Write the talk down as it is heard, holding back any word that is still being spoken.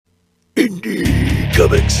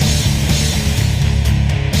Comics.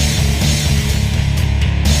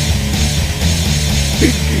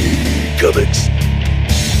 Indie Comics.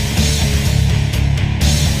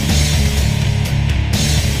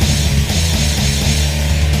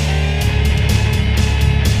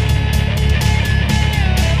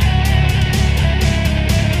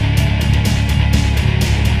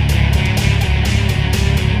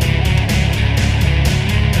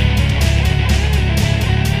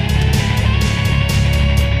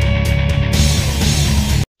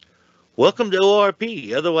 Welcome to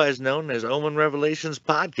ORP, otherwise known as Omen Revelations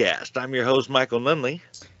Podcast. I'm your host, Michael Nunley.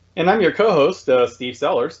 And I'm your co-host, Steve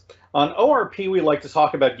Sellers. On ORP, we like to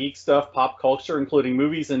talk about geek stuff, pop culture, including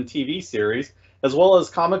movies and TV series, as well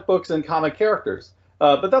as comic books and comic characters.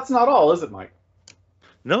 But that's not all, is it, Mike?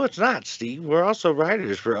 No, it's not, Steve. We're also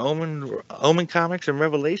writers for Omen Comics and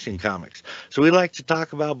Revelation Comics. So we like to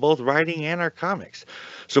talk about both writing and our comics.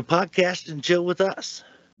 So podcast and chill with us.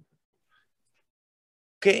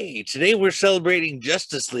 Okay, today we're celebrating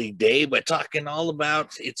Justice League Day by talking all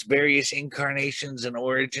about its various incarnations and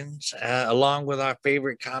origins, along with our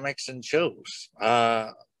favorite comics and shows.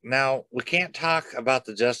 Now, we can't talk about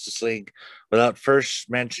the Justice League without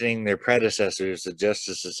first mentioning their predecessors, the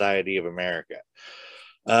Justice Society of America.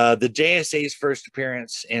 The JSA's first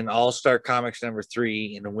appearance in All-Star Comics number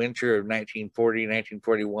 3 in the winter of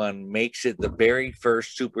 1940-1941 makes it the very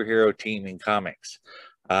first superhero team in comics.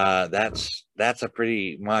 That's a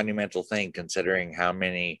pretty monumental thing considering how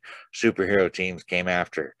many superhero teams came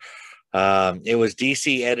after. It was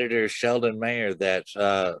DC editor Sheldon Mayer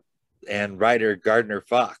and writer Gardner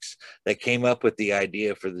Fox that came up with the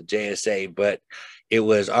idea for the JSA, but it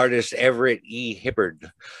was artist Everett E. Hibbard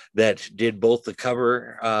that did both the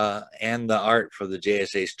cover and the art for the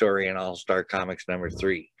JSA story in All-Star Comics number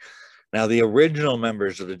 3. Now, the original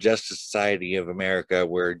members of the Justice Society of America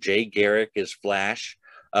were Jay Garrick as Flash,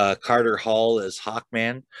 Carter Hall as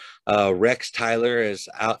Hawkman, Rex Tyler as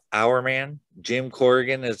Hourman, Jim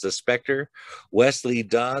Corrigan as the Spectre, Wesley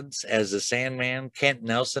Dodds as the Sandman, Kent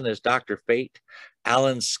Nelson as Dr. Fate,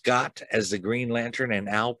 Alan Scott as the Green Lantern, and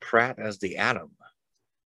Al Pratt as the Atom.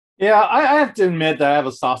 Yeah, I have to admit that I have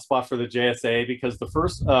a soft spot for the JSA because the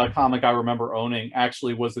first comic I remember owning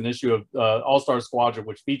actually was an issue of All-Star Squadron,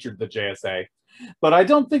 which featured the JSA. But I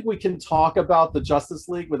don't think we can talk about the Justice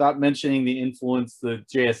League without mentioning the influence the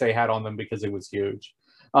JSA had on them because it was huge.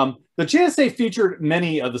 The JSA featured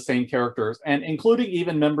many of the same characters, and including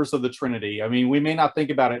even members of the Trinity. I mean, we may not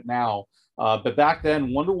think about it now, but back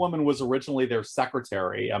then, Wonder Woman was originally their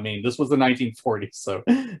secretary. I mean, this was the 1940s, so,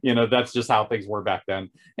 that's just how things were back then.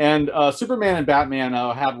 And Superman and Batman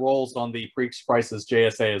had roles on the pre-Crisis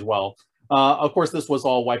JSA as well. Of course, this was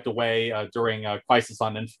all wiped away during Crisis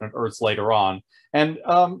on Infinite Earths later on. And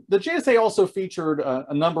the JSA also featured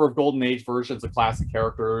a number of Golden Age versions of classic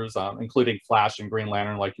characters, including Flash and Green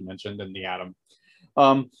Lantern, like you mentioned, and the Atom.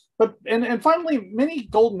 And finally, many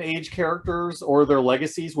Golden Age characters or their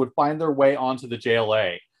legacies would find their way onto the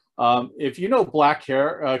JLA. If you know Black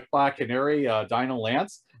Canary, Dinah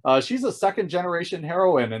Lance, she's a second-generation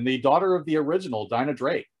heroine and the daughter of the original Dinah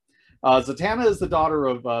Drake. Zatanna is the daughter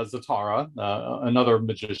of Zatara, another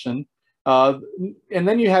magician. And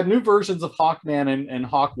then you had new versions of Hawkman and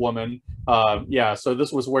Hawkwoman. So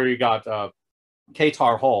this was where you got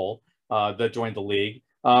Katar Hall that joined the League.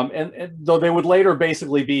 And though they would later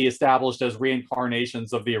basically be established as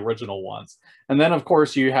reincarnations of the original ones. And then, of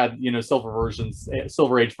course, you had,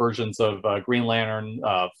 Silver Age versions of Green Lantern,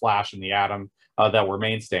 Flash, and the Atom that were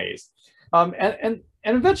mainstays.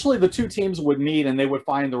 And eventually the two teams would meet and they would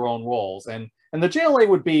find their own roles. And the JLA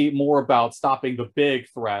would be more about stopping the big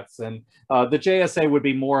threats. And the JSA would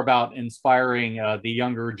be more about inspiring the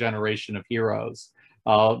younger generation of heroes.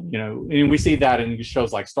 And we see that in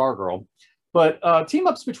shows like Stargirl. But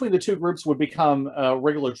team-ups between the two groups would become a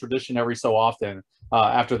regular tradition every so often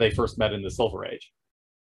after they first met in the Silver Age.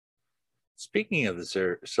 Speaking of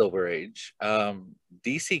the Silver Age,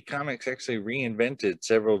 DC Comics actually reinvented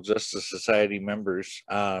several Justice Society members,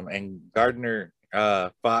 and Gardner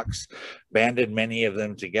Fox banded many of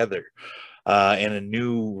them together in a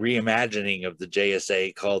new reimagining of the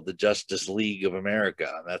JSA called the Justice League of America.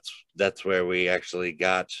 That's where we actually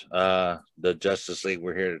got the Justice League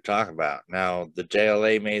we're here to talk about. Now, the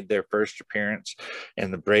JLA made their first appearance in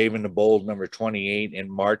The Brave and the Bold number 28 in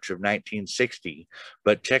March of 1960.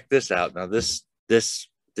 But check this out. Now, this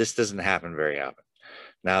doesn't happen very often.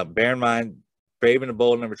 Now, bear in mind, Brave and the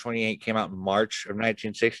Bold number 28 came out in March of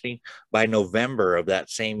 1960. By November of that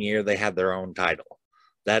same year, they had their own title.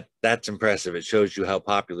 That's impressive. It shows you how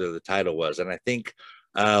popular the title was. And I think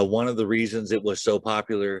One of the reasons it was so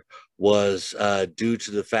popular was due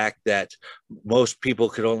to the fact that most people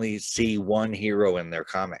could only see one hero in their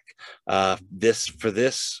comic. For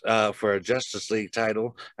a Justice League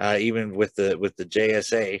title, even with the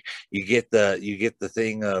JSA, you get the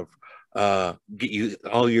thing of get you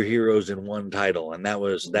all your heroes in one title, and that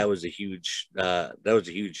was a huge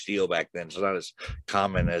deal back then. It's not as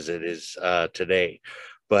common as it is today.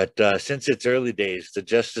 But since its early days, the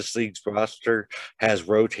Justice League's roster has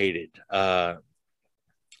rotated,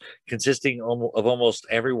 consisting of almost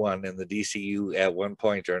everyone in the DCU at one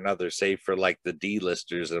point or another, save for like the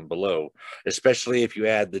D-listers and below, especially if you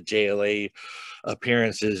add the JLA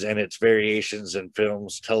appearances and its variations in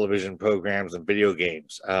films, television programs, and video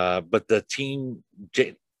games. But the team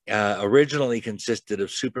originally consisted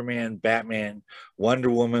of Superman, Batman, Wonder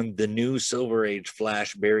Woman, the new Silver Age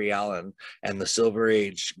Flash, Barry Allen, and the Silver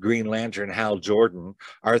Age Green Lantern, Hal Jordan,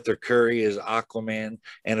 Arthur Curry as Aquaman,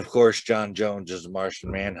 and of course, John Jones as the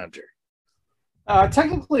Martian Manhunter.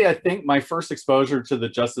 Technically, I think my first exposure to the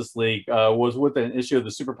Justice League was with an issue of the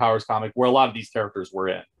Superpowers comic where a lot of these characters were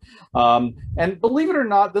in. And believe it or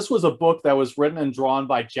not, this was a book that was written and drawn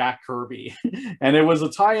by Jack Kirby. And it was a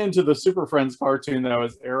tie-in to the Super Friends cartoon that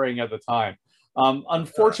was airing at the time.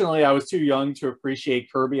 Unfortunately, I was too young to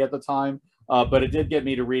appreciate Kirby at the time, but it did get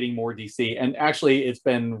me to reading more DC. And actually, it's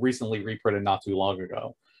been recently reprinted not too long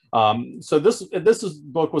ago. So this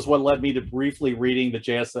book was what led me to briefly reading the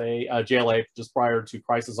JLA just prior to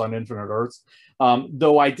Crisis on Infinite Earths,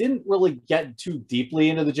 though I didn't really get too deeply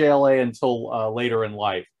into the JLA until later in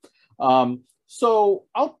life. So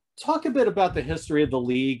I'll talk a bit about the history of the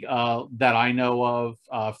League that I know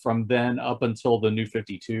of from then up until the New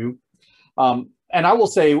 52. And I will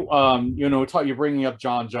say, you're bringing up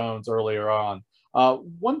John Jones earlier on.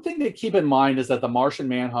 One thing to keep in mind is that the Martian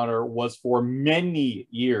Manhunter was for many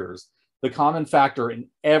years the common factor in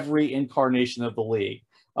every incarnation of the League.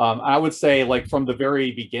 I would say, like, from the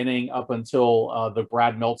very beginning up until the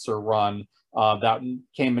Brad Meltzer run that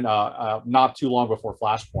came in not too long before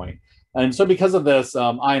Flashpoint. And so because of this,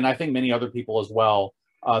 I think many other people as well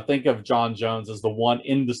think of John Jones as the one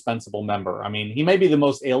indispensable member. I mean, he may be the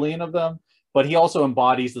most alien of them, but he also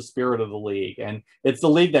embodies the spirit of the League. And it's the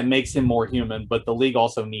League that makes him more human, but the League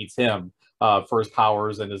also needs him for his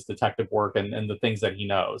powers and his detective work and the things that he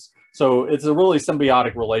knows. So it's a really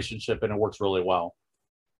symbiotic relationship, and it works really well.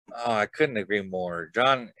 Oh, I couldn't agree more.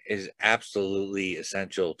 John is absolutely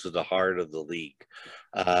essential to the heart of the League.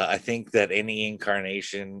 I think that any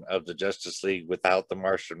incarnation of the Justice League without the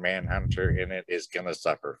Martian Manhunter in it is going to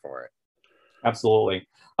suffer for it. Absolutely.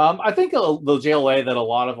 I think the JLA that a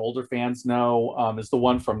lot of older fans know is the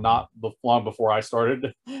one from not long before I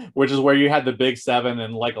started, which is where you had the Big Seven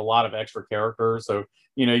and like a lot of extra characters. So,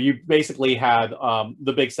 you basically had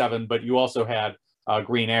the Big Seven, but you also had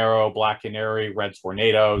Green Arrow, Black Canary, Red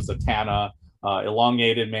Tornado, Zatanna,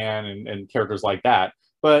 Elongated Man, and characters like that.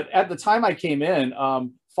 But at the time I came in,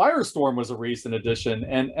 Firestorm was a recent addition,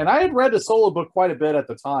 and I had read a solo book quite a bit at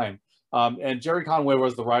the time. And Jerry Conway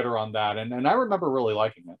was the writer on that, and I remember really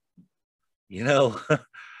liking it.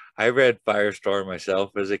 I read Firestorm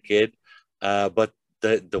myself as a kid, but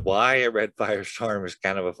the why I read Firestorm is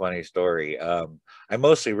kind of a funny story. I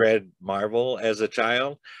mostly read Marvel as a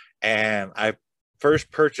child, and I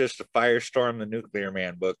first purchased a Firestorm the Nuclear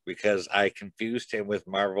Man book because I confused him with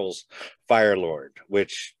Marvel's Firelord,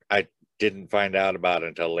 which I didn't find out about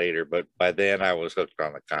until later, but by then I was hooked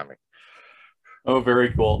on the comic. Oh,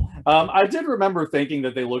 very cool. I did remember thinking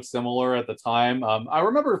that they looked similar at the time. I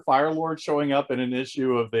remember Firelord showing up in an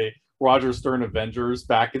issue of the Roger Stern Avengers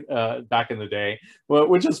back in the day,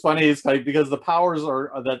 which is funny, is because the powers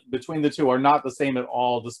are that between the two are not the same at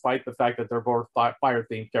all, despite the fact that they're both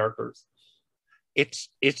fire-themed characters.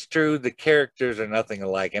 It's true. The characters are nothing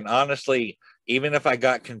alike, and honestly, even if I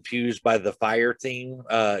got confused by the fire theme,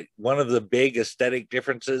 one of the big aesthetic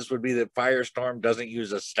differences would be that Firestorm doesn't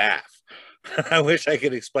use a staff. I wish I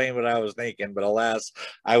could explain what I was thinking, but alas,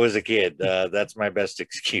 I was a kid. That's my best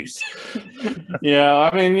excuse. Yeah,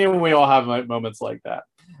 I mean, we all have moments like that.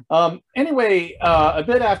 Anyway, a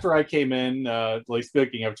bit after I came in, like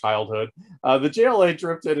speaking of childhood, the JLA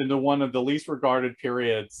drifted into one of the least regarded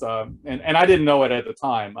periods, and I didn't know it at the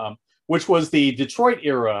time, which was the Detroit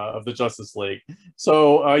era of the Justice League.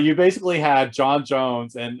 So you basically had John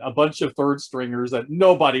Jones and a bunch of third stringers that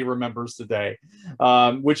nobody remembers today,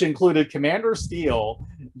 which included Commander Steel,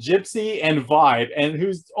 Gypsy, and Vibe, and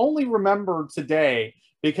who's only remembered today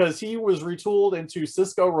because he was retooled into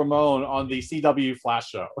Cisco Ramon on the CW Flash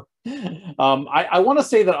show. I want to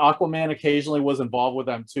say that Aquaman occasionally was involved with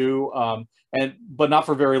them too, but not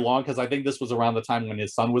for very long, because I think this was around the time when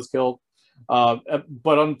his son was killed.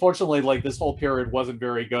 But unfortunately, like this whole period wasn't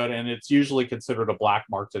very good, and it's usually considered a black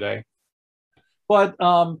mark today. But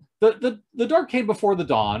the dark came before the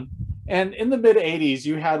dawn, and in the mid '80s,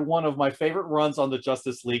 you had one of my favorite runs on the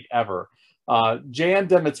Justice League ever. J.M.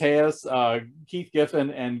 DeMatteis, Keith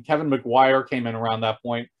Giffen, and Kevin Maguire came in around that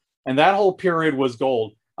point, and that whole period was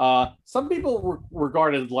gold. Some people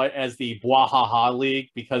regarded it as the Bwahaha League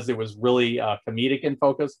because it was really comedic in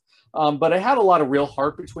focus, but it had a lot of real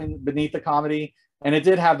heart beneath the comedy, and it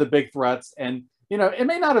did have the big threats. And it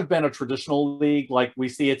may not have been a traditional league like we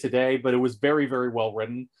see it today, but it was very, very well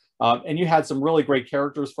written. And you had some really great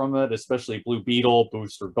characters from it, especially Blue Beetle,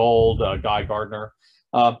 Booster Gold, Guy Gardner.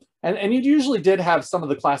 And you usually did have some of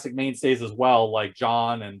the classic mainstays as well, like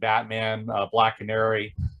John and Batman, Black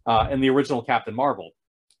Canary, and the original Captain Marvel.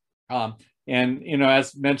 And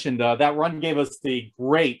as mentioned, that run gave us the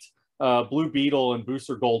great Blue Beetle and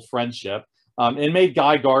Booster Gold friendship. It made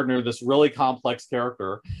Guy Gardner this really complex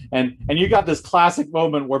character, and you got this classic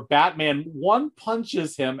moment where Batman one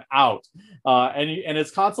punches him out, and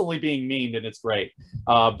it's constantly being memed, and it's great.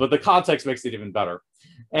 But the context makes it even better.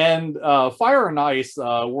 And Fire and Ice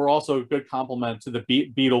were also a good complement to the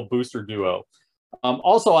Beetle Booster duo.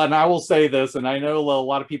 Also, and I will say this, and I know a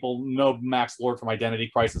lot of people know Max Lord from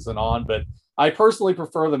Identity Crisis and on, but I personally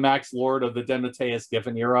prefer the Max Lord of the DeMatteis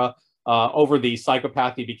Giffen era over the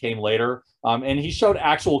psychopath he became later. And he showed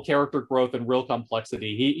actual character growth and real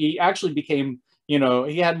complexity. He actually became,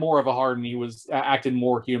 he had more of a heart, and he was acting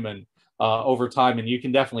more human over time, and you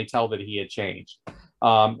can definitely tell that he had changed.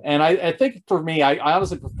 And I think for me, I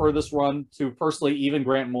honestly prefer this run to personally even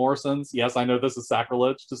Grant Morrison's. Yes, I know this is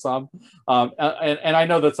sacrilege to some. And I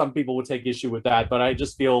know that some people would take issue with that, but I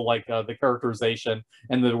just feel like the characterization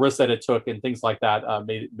and the risk that it took and things like that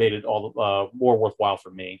made it all more worthwhile for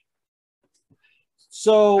me.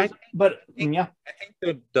 So, yeah. I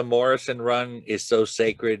think the Morrison run is so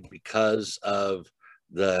sacred because of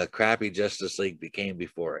the crappy Justice League that came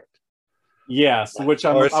before it. Yes, which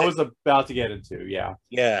I was about to get into. Yeah.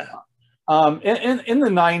 Yeah. In the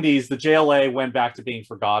 90s, the JLA went back to being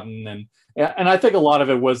forgotten, and I think a lot of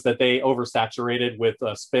it was that they oversaturated with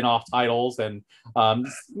spin-off titles, and a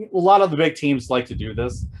lot of the big teams like to do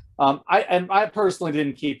this. I personally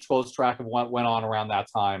didn't keep close track of what went on around that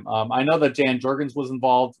time. I know that Dan Jurgens was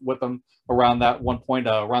involved with them around that one point,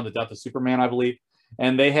 around the death of Superman, I believe.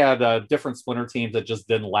 And they had different splinter teams that just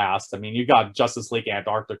didn't last. I mean, you got Justice League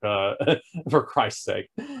Antarctica, for Christ's sake.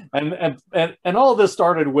 And all of this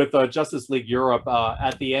started with Justice League Europe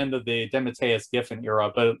at the end of the DeMatteis Giffen era.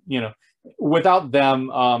 But, without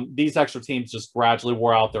them, these extra teams just gradually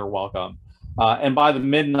wore out their welcome. And by the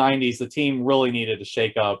mid-90s, the team really needed to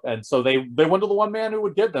shake up. And so they went to the one man who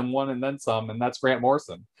would give them one and then some, and that's Grant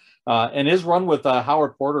Morrison. And his run with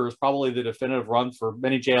Howard Porter is probably the definitive run for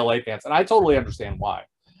many JLA fans, and I totally understand why.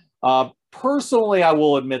 Personally, I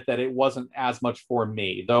will admit that it wasn't as much for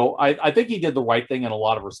me, though I think he did the right thing in a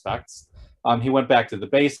lot of respects. He went back to the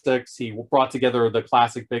basics. He brought together the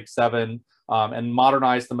classic Big Seven and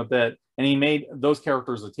modernized them a bit, and he made those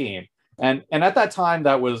characters a team. And at that time,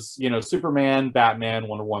 that was, Superman, Batman,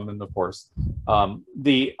 Wonder Woman, of course.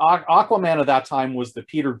 The Aquaman of that time was the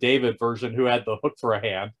Peter David version who had the hook for a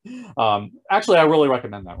hand. Actually, I really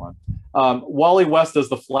recommend that one. Wally West as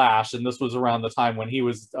the Flash, and this was around the time when he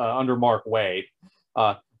was under Mark Waid.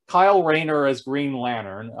 Kyle Rayner as Green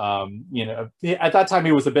Lantern. At that time,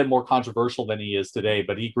 he was a bit more controversial than he is today,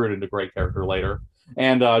 but he grew into a great character later.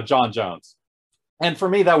 And John Jones. And for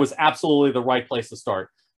me, that was absolutely the right place to start.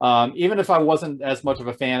 Even if I wasn't as much of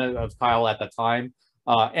a fan of Kyle at that time.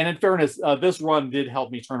 And in fairness, this run did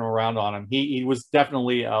help me turn around on him. He was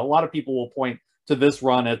definitely, a lot of people will point to this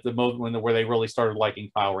run at the moment where they really started liking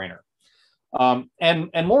Kyle Rayner.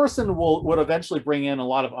 And Morrison would eventually bring in a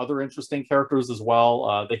lot of other interesting characters as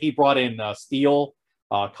well. That he brought in Steel,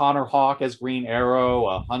 Connor Hawke as Green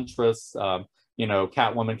Arrow, Huntress,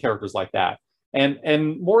 Catwoman, characters like that.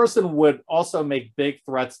 And Morrison would also make big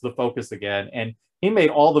threats the focus again, and he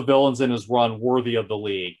made all the villains in his run worthy of the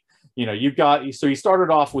league. So he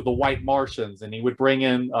started off with the White Martians, and he would bring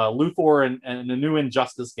in Luthor and the New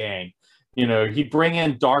Injustice Gang. He'd bring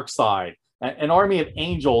in Darkseid, an army of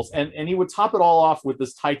angels, and he would top it all off with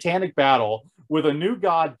this titanic battle with a new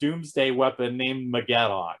god doomsday weapon named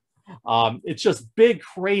Mageddon. It's just big,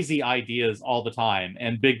 crazy ideas all the time,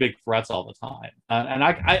 and big threats all the time. And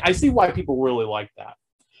I see why people really like that.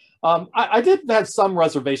 I did have some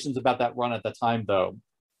reservations about that run at the time, though.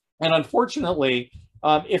 And unfortunately,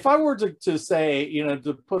 if I were to say,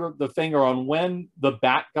 to put the finger on when the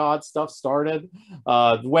Bat God stuff started,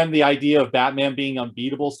 when the idea of Batman being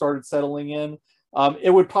unbeatable started settling in,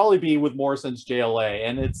 it would probably be with Morrison's JLA,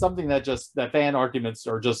 and it's something that just that fan arguments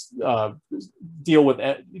are just deal with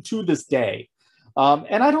to this day.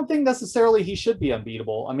 And I don't think necessarily he should be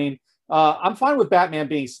unbeatable. I mean, I'm fine with Batman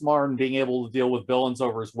being smart and being able to deal with villains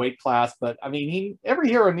over his weight class, but I mean, every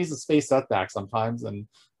hero needs a space setback sometimes, and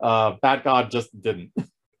Bat God just didn't.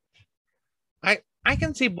 I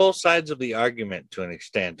can see both sides of the argument to an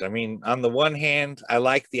extent. I mean, on the one hand, I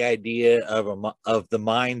like the idea of the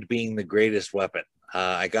mind being the greatest weapon.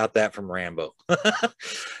 I got that from Rambo,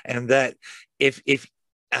 and that if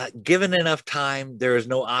given enough time, there is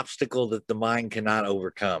no obstacle that the mind cannot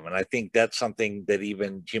overcome. And I think that's something that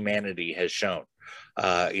even humanity has shown.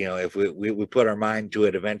 If we put our mind to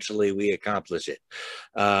it, eventually we accomplish it.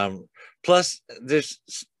 Plus,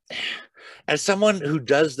 as someone who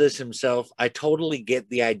does this himself, I totally get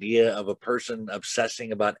the idea of a person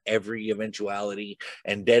obsessing about every eventuality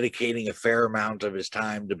and dedicating a fair amount of his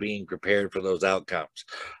time to being prepared for those outcomes.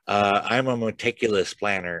 I'm a meticulous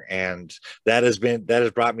planner, and that has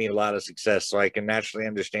brought me a lot of success. So I can naturally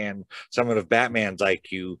understand someone of Batman's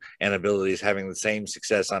IQ and abilities having the same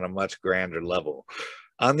success on a much grander level.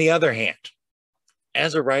 On the other hand,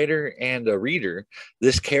 as a writer and a reader,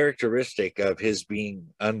 this characteristic of his being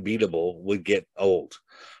unbeatable would get old.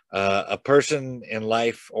 A person in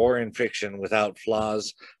life or in fiction without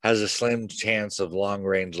flaws has a slim chance of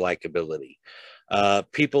long-range likability.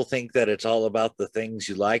 People think that it's all about the things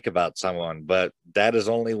you like about someone, but that is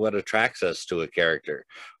only what attracts us to a character.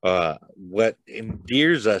 What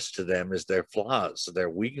endears us to them is their flaws, their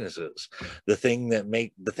weaknesses, the things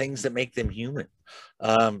that make them human.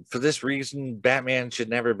 For this reason, Batman should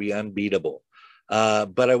never be unbeatable.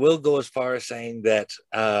 But I will go as far as saying that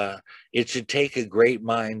it should take a great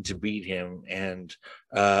mind to beat him and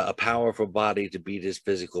a powerful body to beat his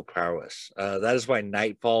physical prowess. That is why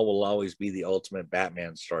Nightfall will always be the ultimate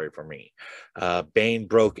Batman story for me. Bane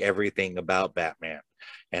broke everything about Batman,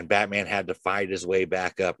 and Batman had to fight his way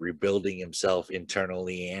back up, rebuilding himself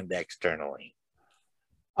internally and externally.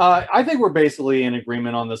 I think we're basically in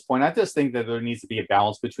agreement on this point. I just think that there needs to be a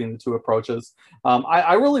balance between the two approaches.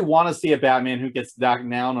 I really want to see a Batman who gets knocked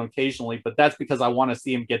down occasionally, but that's because I want to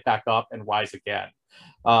see him get back up and rise again.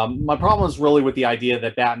 My problem is really with the idea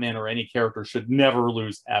that Batman or any character should never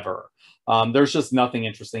lose ever. There's just nothing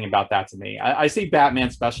interesting about that to me. I see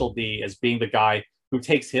Batman's specialty as being the guy who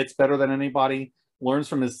takes hits better than anybody, learns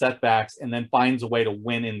from his setbacks, and then finds a way to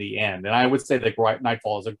win in the end. And I would say that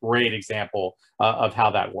Nightfall is a great example of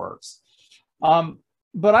how that works.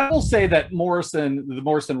 But I will say that the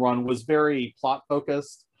Morrison run was very plot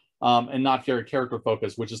focused and not very character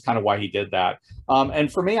focused, which is kind of why he did that.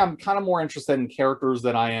 And for me, I'm kind of more interested in characters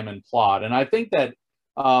than I am in plot. And I think that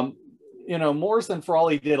Morrison, for all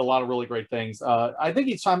he did a lot of really great things, I think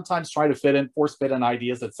he sometimes tried to force fit in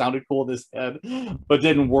ideas that sounded cool in his head, but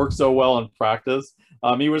didn't work so well in practice.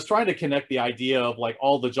 He was trying to connect the idea of like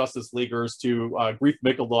all the Justice Leaguers to Greek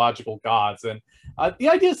mythological gods. And the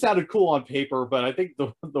idea sounded cool on paper, but I think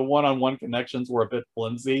the one-on-one connections were a bit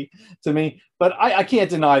flimsy to me. But I can't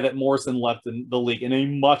deny that Morrison left the league in a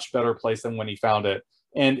much better place than when he found it.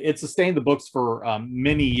 And it sustained the books for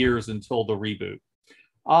many years until the reboot.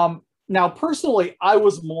 Now, personally, I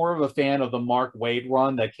was more of a fan of the Mark Waid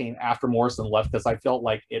run that came after Morrison left because I felt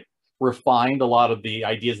like it refined a lot of the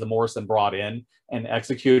ideas that Morrison brought in and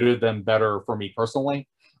executed them better for me personally.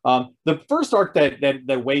 The first arc that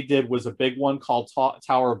Waid did was a big one called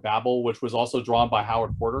Tower of Babel, which was also drawn by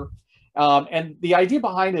Howard Porter. And the idea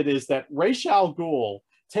behind it is that Ra's al Ghul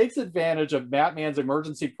takes advantage of Batman's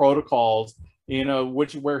emergency protocols,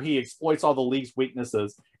 where he exploits all the League's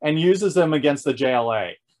weaknesses and uses them against the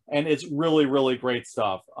JLA. And it's really, really great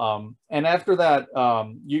stuff. And after that,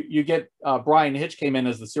 you get Brian Hitch came in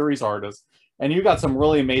as the series artist, and you got some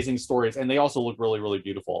really amazing stories, and they also look really, really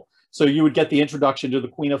beautiful. So you would get the introduction to the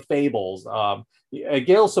Queen of Fables.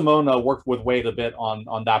 Gail Simone worked with Waid a bit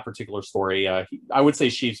on that particular story. I would say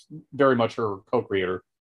she's very much her co-creator.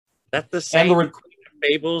 That's the same Queen of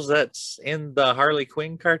Fables that's in the Harley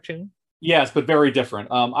Quinn cartoon? Yes, but very different.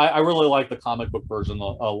 I really like the comic book version a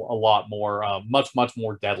lot more, much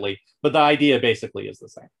more deadly. But the idea basically is the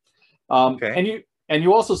same. Okay. And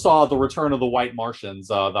you also saw the return of the White Martians,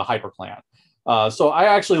 the HyperClan. So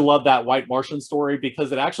I actually love that White Martian story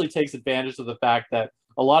because it actually takes advantage of the fact that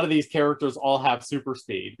a lot of these characters all have super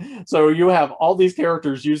speed. So you have all these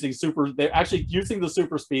characters they're actually using the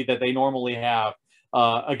super speed that they normally have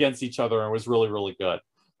against each other, and it was really, really good.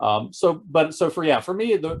 For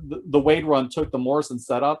me, the Waid run took the Morrison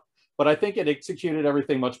setup, but I think it executed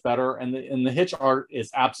everything much better. And the Hitch art is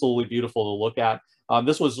absolutely beautiful to look at.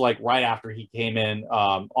 This was like right after he came in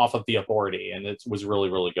off of The Authority, and it was really,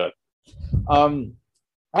 really good.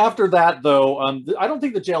 After that, though, I don't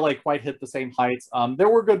think the JLA quite hit the same heights. There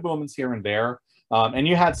were good moments here and there, and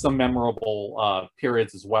you had some memorable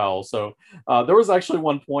periods as well. So there was actually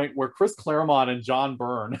one point where Chris Claremont and John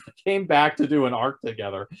Byrne came back to do an arc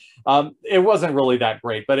together. It wasn't really that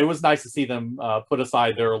great, but it was nice to see them put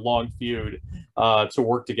aside their long feud to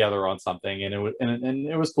work together on something, and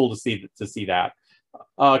it was cool to see that.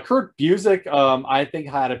 Kurt Busiek, I think,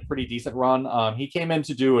 had a pretty decent run. He came in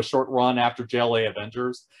to do a short run after JLA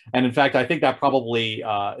Avengers, and in fact, I think that probably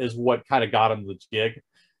is what kind of got him the gig.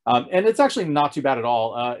 And it's actually not too bad at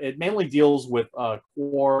all. It mainly deals with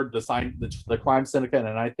Quard, the crime syndicate,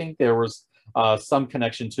 and I think there was some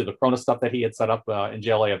connection to the Krona stuff that he had set up in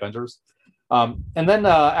JLA Avengers. And then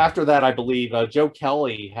after that, I believe Joe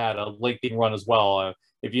Kelly had a lengthy run as well.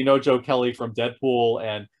 If you know Joe Kelly from Deadpool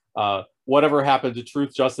and Whatever Happened to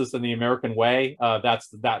Truth, Justice, and the American Way, that's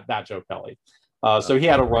that Joe Kelly. So he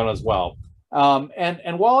had a run as well.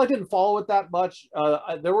 And while I didn't follow it that much,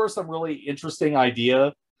 there were some really interesting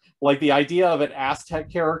ideas, like the idea of an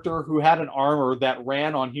Aztec character who had an armor that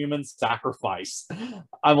ran on human sacrifice.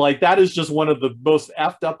 I'm like, that is just one of the most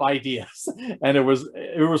effed up ideas, and it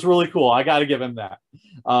was really cool. I got to give him that.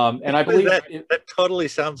 And I believe that totally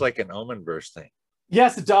sounds like an Omenverse thing.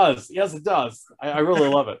 Yes, it does. Yes, it does. I really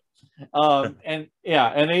love it. And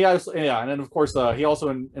then of course he also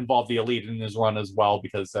involved the Elite in his run as well,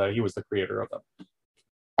 because he was the creator of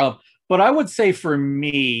them. But I would say for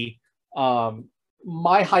me,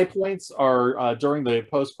 my high points are during the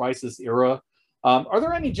post-crisis era. Are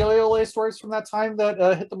there any JLA stories from that time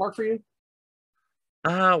that hit the mark for you?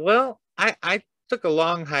 Well, I took a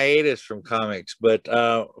long hiatus from comics, but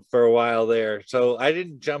for a while there, so I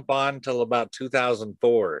didn't jump on till about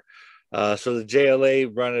 2004. So the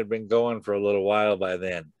JLA run had been going for a little while by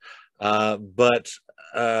then, but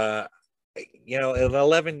in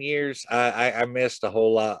 11 years, I missed a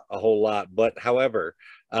whole lot. But however,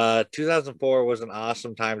 2004 was an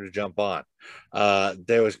awesome time to jump on.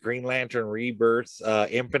 There was Green Lantern Rebirth,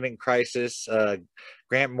 Infinite Crisis,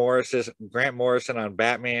 Grant Morrison on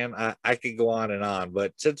Batman. I could go on and on,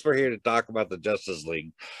 but since we're here to talk about the Justice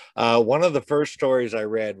League, one of the first stories I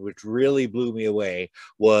read, which really blew me away,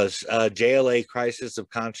 was JLA Crisis of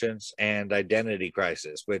Conscience and Identity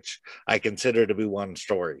Crisis, which I consider to be one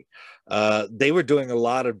story. They were doing a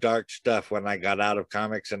lot of dark stuff when I got out of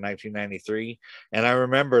comics in 1993, and I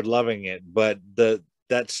remembered loving it, but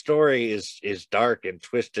that story is dark and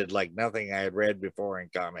twisted like nothing I had read before in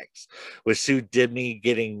comics, with Sue Dibney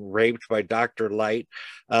getting raped by Dr. Light,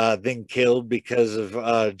 then killed because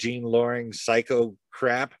of Jean Loring's psycho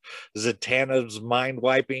crap, Zatanna's mind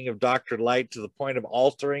wiping of Dr. Light to the point of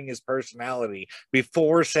altering his personality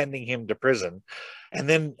before sending him to prison, and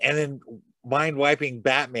then mind wiping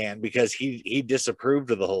Batman because he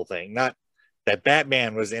disapproved of the whole thing. Not that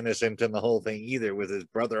Batman was innocent in the whole thing either, with his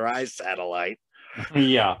Brother Eye's satellite.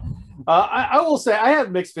 Yeah. I will say I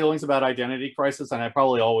have mixed feelings about Identity Crisis, and I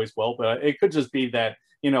probably always will, but it could just be that,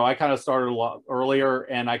 I kind of started a lot earlier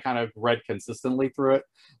and I kind of read consistently through it.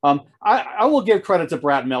 I will give credit to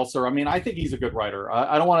Brad Meltzer. I mean, I think he's a good writer.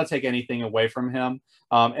 I don't want to take anything away from him.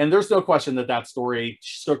 And there's no question that story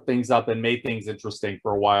shook things up and made things interesting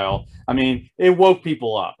for a while. I mean, it woke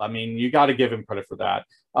people up. I mean, you got to give him credit for that.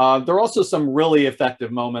 There are also some really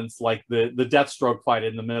effective moments, like the Deathstroke fight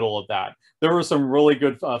in the middle of that. There was some really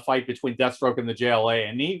good fight between Deathstroke and the JLA,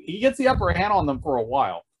 and he gets the upper hand on them for a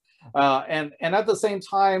while. And at the same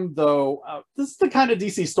time, though, this is the kind of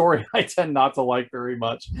DC story I tend not to like very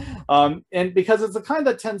much. And because it's the kind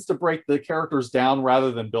that tends to break the characters down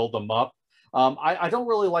rather than build them up. I don't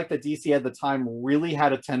really like that DC at the time really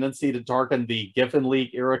had a tendency to darken the Giffen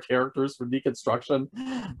League era characters for deconstruction.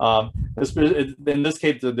 In this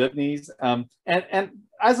case, the Dibneys. And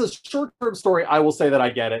as a short-term story, I will say that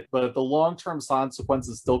I get it, but the long-term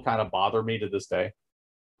consequences still kind of bother me to this day.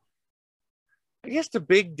 I guess the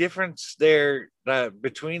big difference there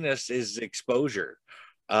between us is exposure.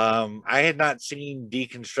 I had not seen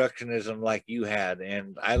deconstructionism like you had,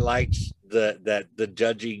 and I liked that the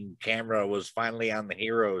judging camera was finally on the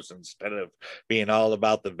heroes instead of being all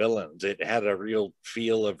about the villains. It had a real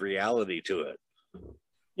feel of reality to it.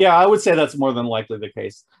 Yeah, I would say that's more than likely the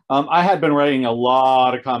case. I had been writing a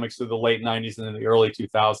lot of comics through the late 90s and the early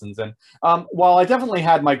 2000s. And while I definitely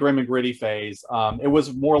had my grim and gritty phase, it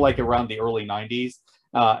was more like around the early 90s.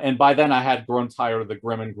 And by then I had grown tired of the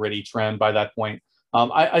grim and gritty trend by that point.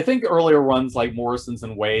 I think earlier runs like Morrison's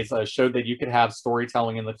and Ways showed that you could have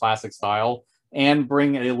storytelling in the classic style and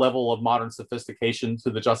bring a level of modern sophistication to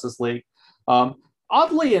the Justice League.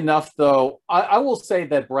 Oddly enough, though, I will say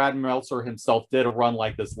that Brad Meltzer himself did a run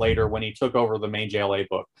like this later when he took over the main JLA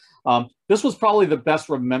book. This was probably the best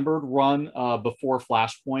remembered run before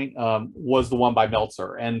Flashpoint, was the one by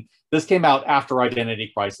Meltzer. And this came out after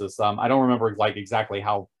Identity Crisis. I don't remember like exactly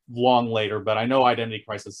how long later, but I know Identity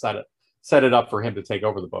Crisis set it up for him to take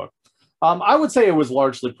over the book. I would say it was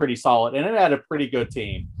largely pretty solid, and it had a pretty good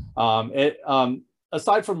team.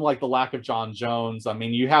 Aside from like the lack of John Jones, I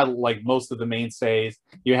mean, you had like most of the mainstays.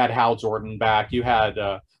 You had Hal Jordan back. You had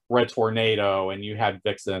Red Tornado, and you had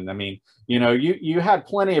Vixen. I mean, you had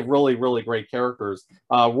plenty of really, really great characters.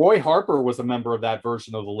 Roy Harper was a member of that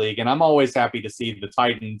version of the league, and I'm always happy to see the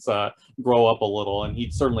Titans grow up a little, and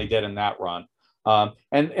he certainly did in that run.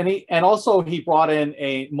 And also he brought in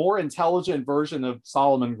a more intelligent version of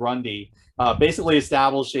Solomon Grundy, basically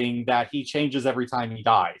establishing that he changes every time he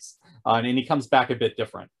dies, and he comes back a bit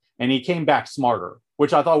different. And he came back smarter,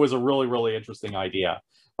 which I thought was a really, really interesting idea.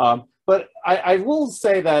 But I will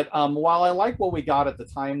say that while I like what we got at the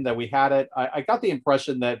time that we had it, I got the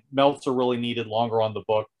impression that Meltzer really needed longer on the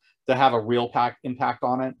book to have a real impact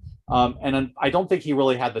on it. And I don't think he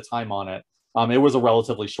really had the time on it. It was a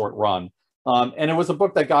relatively short run. And it was a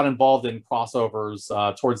book that got involved in crossovers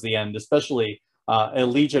towards the end, especially a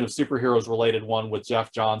Legion of Superheroes related one with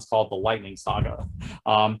Jeff Johns called The Lightning Saga.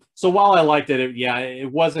 So while I liked it,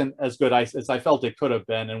 it wasn't as good as I felt it could have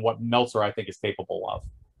been, and what Meltzer, I think, is capable of.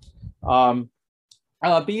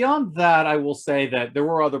 Beyond that, I will say that there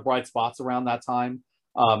were other bright spots around that time.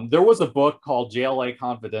 There was a book called JLA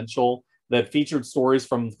Confidential that featured stories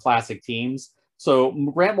from classic teams. So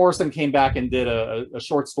Grant Morrison came back and did a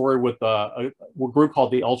short story with a group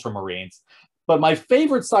called the Ultramarines. But my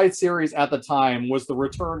favorite side series at the time was the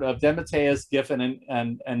return of DeMatteis, Giffen,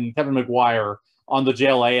 and Kevin McGuire on the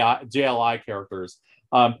JLI characters.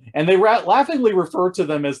 And they laughingly referred to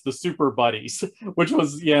them as the Super Buddies, which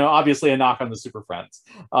was, obviously a knock on the Super Friends.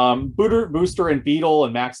 Booster and Beetle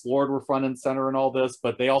and Max Lord were front and center in all this,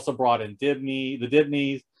 but they also brought in the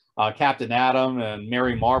Dibneys, Captain Atom, and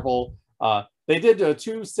Mary Marvel. They did 2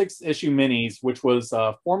 6-issue minis, which was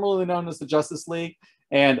formerly known as the Justice League.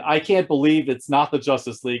 And I can't believe it's not the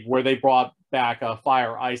Justice League, where they brought back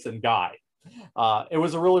Fire, Ice, and Guy. It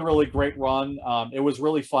was a really, really great run. It was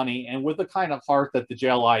really funny, and with the kind of heart that the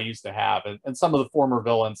JLI used to have, and some of the former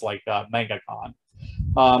villains like MangaCon.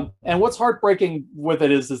 And what's heartbreaking with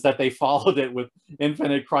it is that they followed it with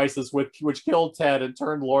Infinite Crisis, which killed Ted and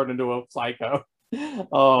turned Lord into a psycho.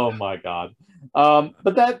 Oh my God.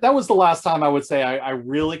 But that was the last time I would say I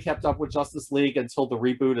really kept up with Justice League until the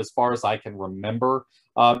reboot, as far as I can remember.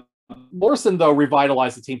 Morrison, though,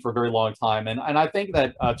 revitalized the team for a very long time. And I think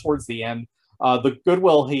that towards the end, the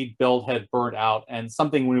goodwill he built had burned out and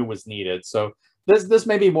something new was needed. So this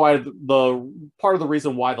may be why the part of the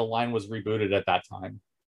reason why the line was rebooted at that time.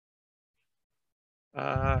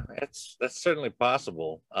 That's certainly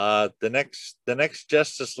possible. The next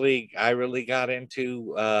Justice League I really got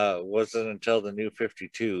into wasn't until the New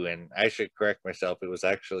 52, and I should correct myself, it was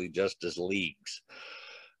actually Justice Leagues.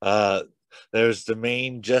 There's the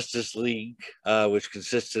main Justice League, which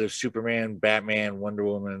consisted of Superman, Batman, Wonder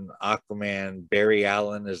Woman, Aquaman, Barry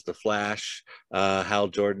Allen as the Flash, Hal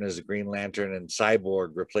Jordan as the Green Lantern, and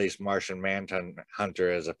Cyborg replaced Martian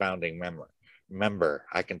Manhunter as a founding member.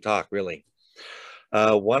 I can talk, really.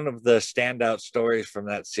 One of the standout stories from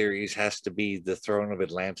that series has to be the Throne of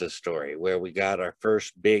Atlantis story, where we got our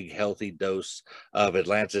first big, healthy dose of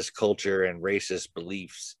Atlantis culture and racist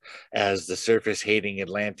beliefs as the surface-hating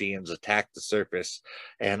Atlanteans attack the surface,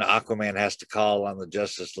 and Aquaman has to call on the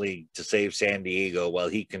Justice League to save San Diego while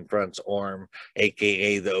he confronts Orm,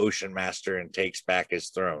 aka the Ocean Master, and takes back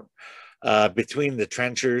his throne. Between the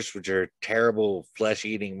Trenchers, which are terrible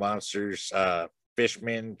flesh-eating monsters,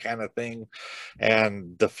 fishmen kind of thing,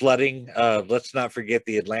 and the flooding, let's not forget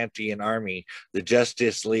the Atlantean army. The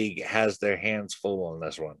Justice League has their hands full on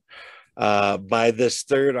this one. By this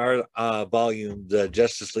third volume, the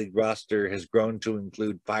Justice League roster has grown to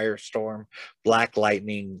include Firestorm, Black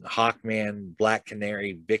Lightning, Hawkman, Black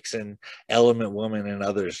Canary, Vixen, Element Woman, and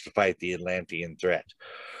others to fight the Atlantean threat.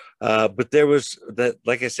 But there was that,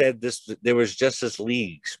 like I said, there was Justice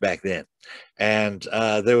Leagues back then, and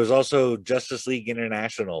there was also Justice League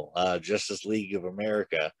International, Justice League of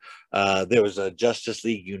America. There was a Justice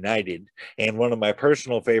League United, and one of my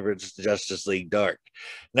personal favorites, Justice League Dark.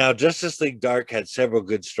 Now, Justice League Dark had several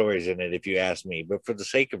good stories in it, if you ask me, but for the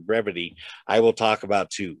sake of brevity, I will talk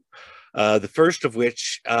about 2. The first of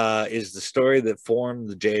which is the story that formed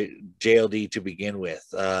the JLD to begin with.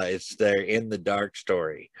 It's their In the Dark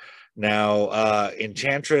story. Now,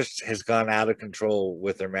 Enchantress has gone out of control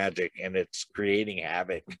with their magic, and it's creating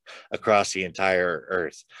havoc across the entire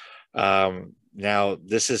Earth. Now,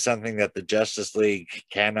 this is something that the Justice League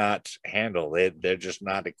cannot handle. They're just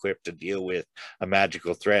not equipped to deal with a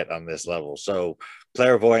magical threat on this level. So,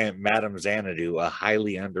 clairvoyant Madame Xanadu, a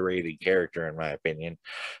highly underrated character, in my opinion,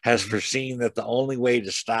 has foreseen that the only way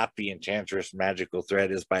to stop the Enchantress magical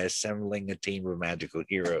threat is by assembling a team of magical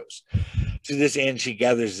heroes. To this end, she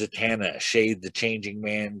gathers Zatanna, Shade the Changing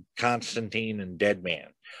Man, Constantine, and Deadman.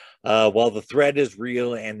 While the threat is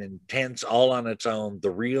real and intense all on its own,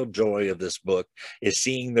 the real joy of this book is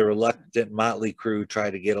seeing the reluctant motley crew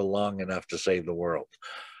try to get along enough to save the world.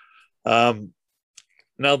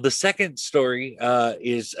 Now, the second story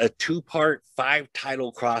is a two-part,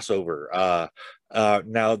 five-title crossover.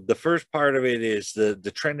 Now, the first part of it is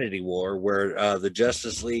the Trinity War, where the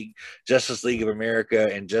Justice League of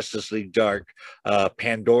America, and Justice League Dark,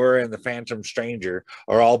 Pandora and the Phantom Stranger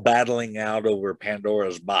are all battling out over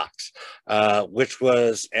Pandora's box, which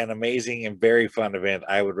was an amazing and very fun event.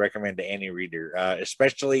 I would recommend to any reader,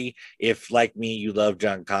 especially if, like me, you love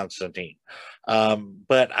John Constantine.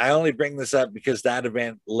 But I only bring this up because that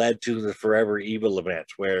event led to the Forever Evil event,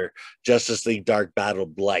 where Justice League Dark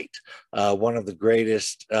battled Blight, one of the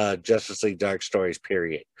greatest Justice League Dark stories,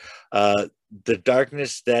 period. The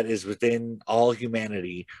darkness that is within all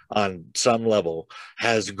humanity on some level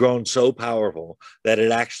has grown so powerful that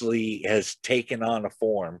it actually has taken on a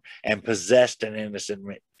form and possessed an innocent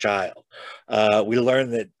child. We learn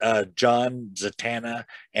that John, Zatanna,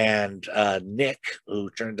 and Nick, who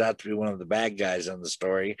turns out to be one of the bad guys in the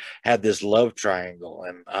story, had this love triangle.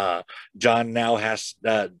 And John now has,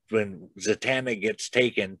 when Zatanna gets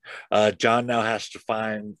taken, John now has to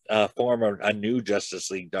form a new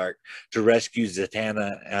Justice League Dark to rescue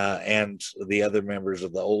Zatanna and the other members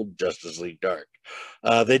of the old Justice League Dark.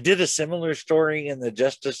 They did a similar story in the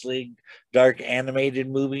Justice League Dark animated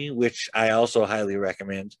movie, which I also highly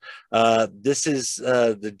recommend. This is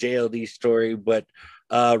the JLD story, but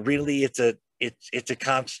really it's a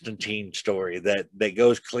Constantine story that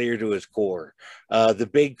goes clear to his core. The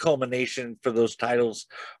big culmination for those titles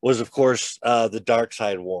was, of course, the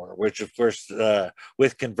Darkseid War, which, of course,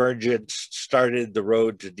 with Convergence, started the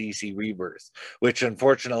road to DC Rebirth, which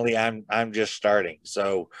unfortunately I'm just starting.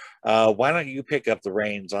 So why don't you pick up the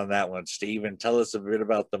reins on that one, Steve, and tell us a bit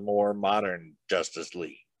about the more modern Justice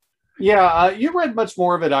League? Yeah, you read much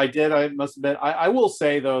more of it. I did. I must admit. I will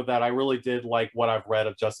say, though, that I really did like what I've read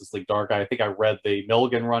of Justice League Dark. I think I read the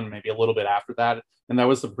Milligan run maybe a little bit after that, and that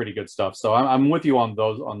was some pretty good stuff. So I'm with you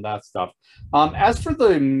on that stuff. As for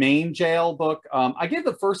the main jail book, I gave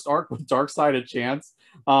the first arc with Darkseid a chance.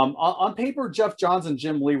 On paper, Geoff Johns and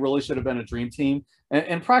Jim Lee really should have been a dream team.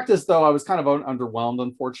 In practice, though, I was kind of underwhelmed,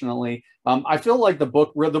 unfortunately. I feel like the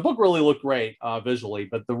book really looked great visually,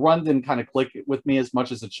 but the run didn't kind of click with me as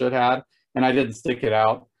much as it should have, and I didn't stick it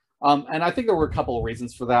out. And I think there were a couple of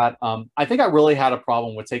reasons for that. I think I really had a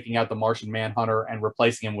problem with taking out the Martian Manhunter and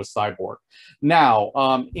replacing him with Cyborg. Now,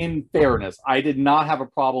 in fairness, I did not have a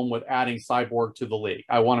problem with adding Cyborg to the League.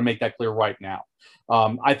 I want to make that clear right now.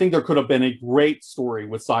 I think there could have been a great story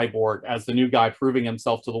with Cyborg as the new guy proving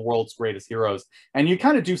himself to the world's greatest heroes. And you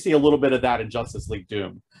kind of do see a little bit of that in Justice League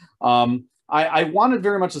Doom. I wanted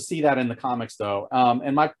very much to see that in the comics, though.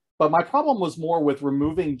 But my problem was more with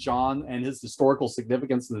removing John and his historical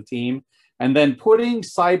significance to the team, and then putting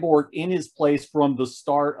Cyborg in his place from the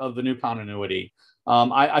start of the new continuity.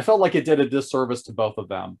 I felt like it did a disservice to both of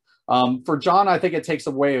them. For John, I think it takes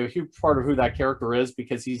away a huge part of who that character is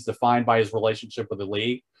because he's defined by his relationship with the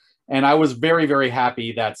League. And I was very, very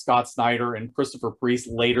happy that Scott Snyder and Christopher Priest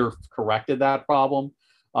later corrected that problem.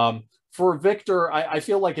 For Victor, I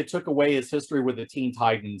feel like it took away his history with the Teen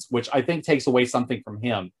Titans, which I think takes away something from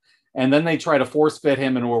him. And then they try to force fit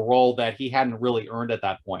him into a role that he hadn't really earned at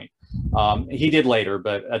that point. He did later,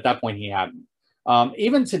 but at that point he hadn't.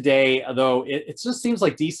 Even today, though, it just seems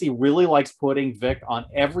like DC really likes putting Vic on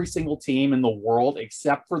every single team in the world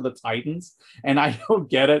except for the Titans. And I don't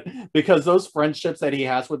get it because those friendships that he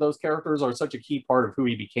has with those characters are such a key part of who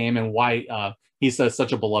he became and why he's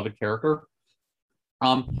such a beloved character.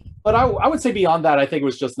 But I would say beyond that, I think it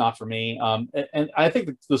was just not for me. And I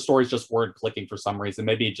think the stories just weren't clicking for some reason.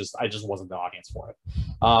 Maybe I just wasn't the audience for it.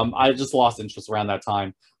 I just lost interest around that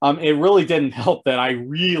time. It really didn't help that I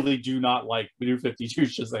really do not like New 52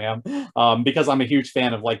 Shazam because I'm a huge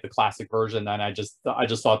fan of like the classic version. And I just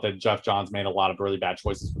thought that Geoff Johns made a lot of really bad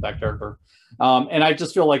choices with that character. And I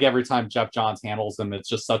just feel like every time Geoff Johns handles him, it's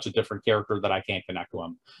just such a different character that I can't connect to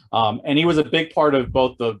him. And he was a big part of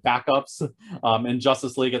both the backups and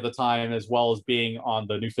Justice League at the time, as well as being on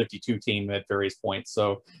the New 52 team at various points.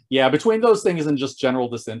 So yeah, between those things and just general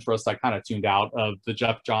disinterest, I kind of tuned out of the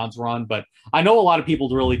Jeff Johns run. But I know a lot of people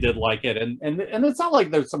really did like it, and it's not like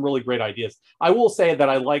there's some really great ideas. I will say that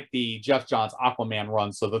I like the Jeff Johns Aquaman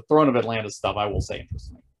run, so the Throne of Atlantis stuff I will say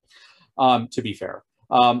interests me. To be fair.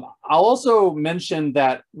 I'll also mention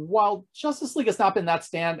that while Justice League has not been that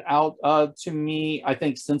standout to me, I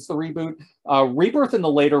think since the reboot, Rebirth in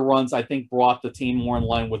the later runs, I think brought the team more in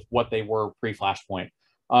line with what they were pre-Flashpoint.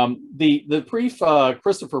 The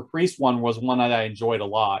Christopher Priest one was one that I enjoyed a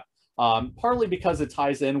lot, partly because it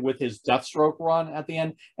ties in with his Deathstroke run at the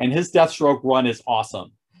end, and his Deathstroke run is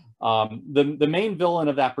awesome. The main villain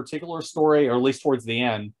of that particular story, or at least towards the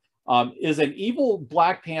end, is an evil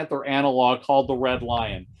Black Panther analog called the Red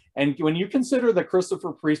Lion. And when you consider that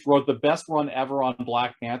Christopher Priest wrote the best run ever on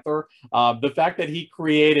Black Panther, the fact that he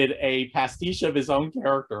created a pastiche of his own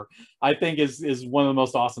character, I think is one of the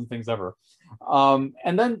most awesome things ever.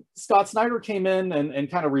 And then Scott Snyder came in and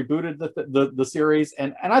kind of rebooted the series.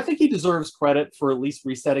 And I think he deserves credit for at least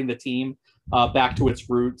resetting the team back to its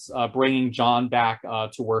roots, bringing John back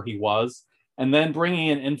to where he was. And then bringing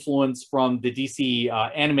in influence from the DC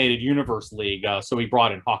Animated Universe League. So he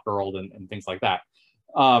brought in Hawkgirl and things like that.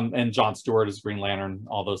 And John Stewart as Green Lantern,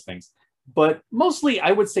 all those things. But mostly,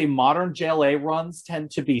 I would say modern JLA runs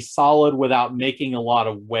tend to be solid without making a lot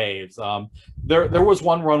of waves. There was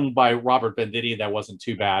one run by Robert Venditti that wasn't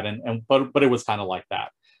too bad, but it was kind of like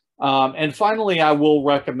that. And finally, I will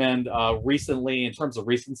recommend recently, in terms of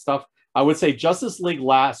recent stuff, I would say Justice League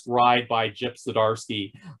Last Ride by Chip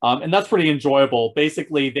Zdarsky. And that's pretty enjoyable.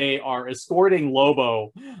 Basically, they are escorting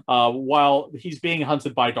Lobo while he's being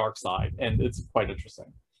hunted by Darkseid, and it's quite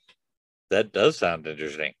interesting. That does sound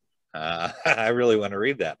interesting. I really want to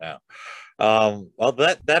read that now. Well,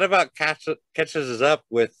 that about catches us up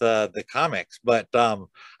with the comics, but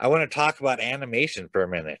I want to talk about animation for a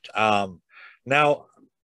minute. Now,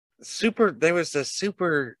 there was a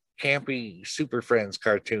super campy Super Friends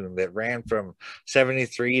cartoon that ran from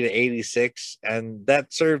 73 to 86, and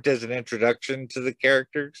that served as an introduction to the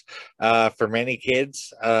characters for many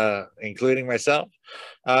kids, including myself.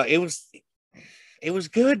 It was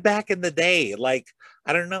good back in the day. Like,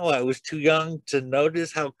 I don't know, I was too young to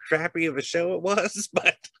notice how crappy of a show it was,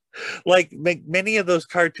 but like many of those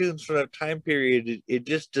cartoons from that time period, it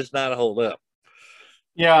just does not hold up.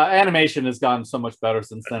 Yeah, animation has gotten so much better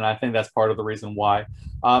since then. I think that's part of the reason why.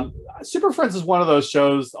 Super Friends is one of those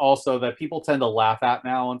shows also that people tend to laugh at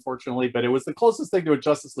now, unfortunately, but it was the closest thing to a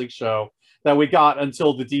Justice League show that we got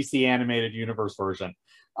until the DC Animated Universe version.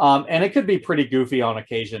 And it could be pretty goofy on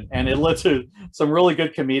occasion, and it led to some really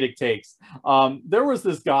good comedic takes. There was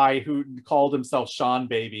this guy who called himself Sean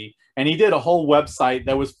Baby, and he did a whole website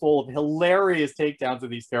that was full of hilarious takedowns of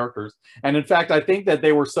these characters. And in fact, I think that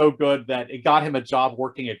they were so good that it got him a job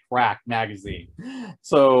working at Crack magazine.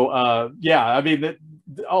 So yeah, I mean,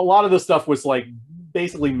 a lot of the stuff was like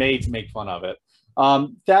basically made to make fun of it.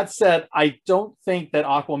 That said, I don't think that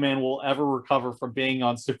Aquaman will ever recover from being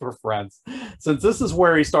on Super Friends, since this is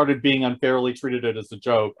where he started being unfairly treated as a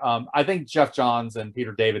joke. I think Jeff Johns and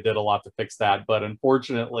Peter David did a lot to fix that, but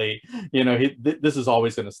unfortunately, you know, this is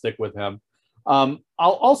always going to stick with him. I'll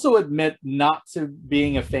also admit not to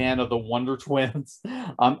being a fan of the Wonder Twins.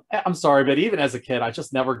 I'm sorry, but even as a kid, I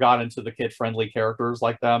just never got into the kid-friendly characters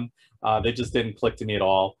like them. They just didn't click to me at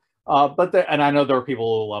all. And I know there are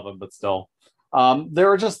people who love them, but still. There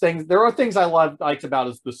are things I liked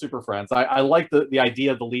about the Super Friends. I like the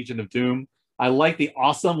idea of the Legion of Doom. I like the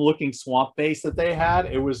awesome looking swamp base that they had.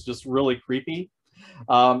 It was just really creepy.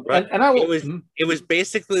 Right. It was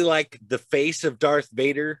basically like the face of Darth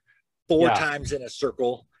Vader four times in a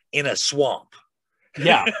circle in a swamp.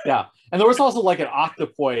 Yeah. And there was also like an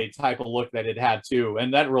octopoid type of look that it had too,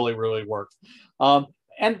 and that really, really worked.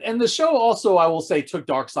 And the show also, I will say, took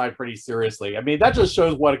Darkseid pretty seriously. I mean, that just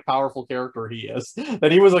shows what a powerful character he is,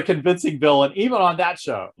 that he was a convincing villain, even on that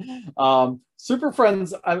show. Super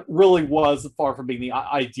Friends really was far from being the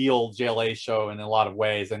ideal JLA show in a lot of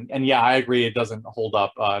ways. And yeah, I agree, it doesn't hold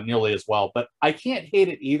up nearly as well. But I can't hate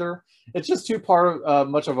it either. It's just too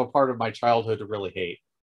much of a part of my childhood to really hate.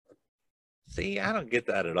 See, I don't get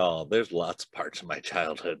that at all. There's lots of parts of my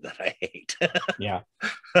childhood that I hate. Yeah.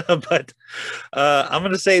 But I'm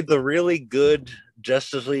going to say the really good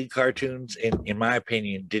Justice League cartoons, in my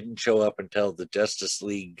opinion, didn't show up until the Justice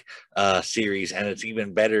League series, and its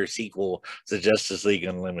even better sequel, the Justice League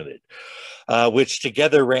Unlimited, which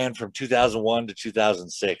together ran from 2001 to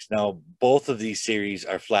 2006. Now, both of these series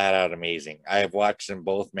are flat out amazing. I have watched them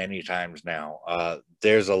both many times now.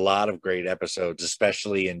 There's a lot of great episodes,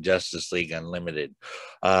 especially in Justice League Unlimited.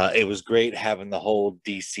 It was great having the whole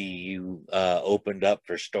DCU opened up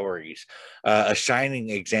for stories. A shining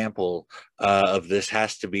example of this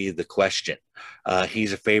has to be the Question.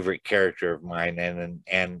 He's a favorite character of mine,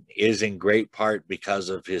 and is in great part because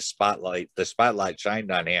of his spotlight. The spotlight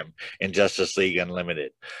shined on him in Justice League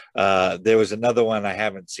Unlimited. There was another one I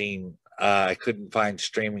haven't seen. I couldn't find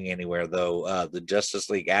streaming anywhere though. The Justice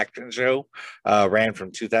League Action Show ran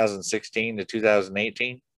from 2016 to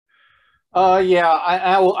 2018. Yeah,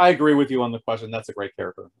 I agree with you on the Question. That's a great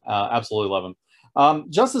character. Absolutely love him.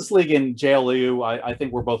 Justice League and JLU, I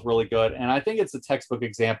think we're both really good, and I think it's a textbook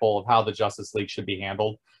example of how the Justice League should be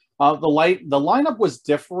handled. The lineup was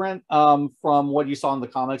different from what you saw in the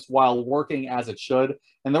comics while working as it should,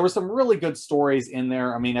 and there were some really good stories in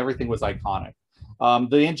there. I mean, everything was iconic.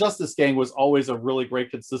 The Injustice Gang was always a really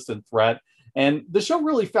great, consistent threat, and the show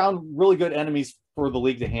really found really good enemies for the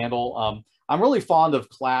League to handle. I'm really fond of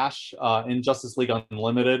Clash in Justice League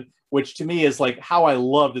Unlimited, which to me is like how I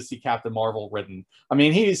love to see Captain Marvel written. I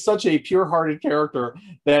mean, he's such a pure-hearted character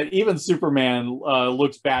that even Superman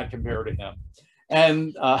looks bad compared to him.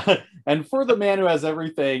 And For the Man Who Has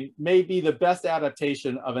Everything may be the best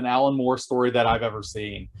adaptation of an Alan Moore story that I've ever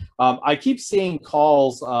seen. I keep seeing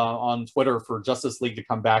calls on Twitter for Justice League to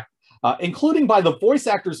come back, including by the voice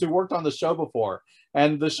actors who worked on the show before.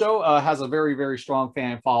 And the show has a very, very strong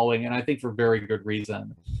fan following, and I think for very good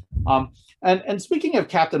reason. And speaking of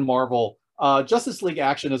Captain Marvel, Justice League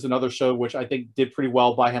Action is another show which I think did pretty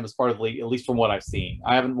well by him as part of the League, at least from what I've seen.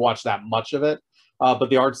 I haven't watched that much of it, but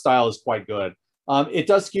the art style is quite good. It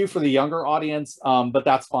does skew for the younger audience, but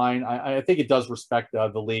that's fine. I think it does respect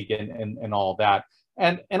the League and all of that.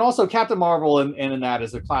 And also Captain Marvel in that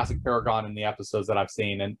is a classic paragon in the episodes that I've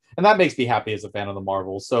seen, and that makes me happy as a fan of the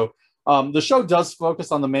Marvels. So the show does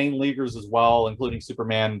focus on the main leaguers as well, including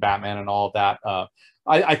Superman, Batman, and all of that.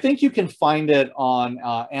 I think you can find it on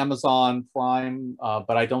Amazon Prime,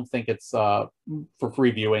 but I don't think it's for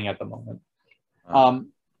free viewing at the moment.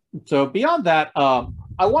 So beyond that,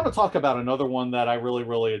 I want to talk about another one that I really,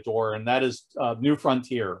 really adore, and that is New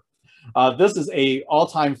Frontier. This is a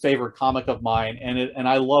all-time favorite comic of mine, and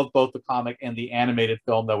I love both the comic and the animated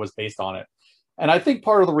film that was based on it. And I think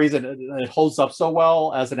part of the reason it holds up so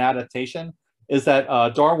well as an adaptation is that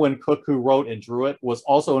Darwyn Cooke, who wrote and drew it, was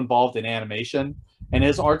also involved in animation, and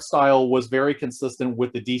his art style was very consistent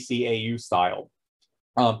with the DCAU style.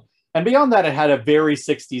 And beyond that, it had a very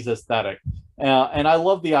 60s aesthetic. And I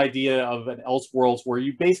love the idea of an Elseworlds where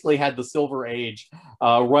you basically had the Silver Age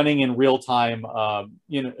running in real time,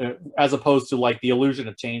 as opposed to like the illusion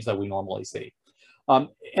of change that we normally see. And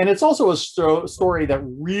it's also a story that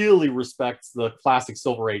really respects the classic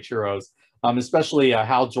Silver Age heroes, especially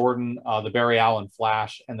Hal Jordan, the Barry Allen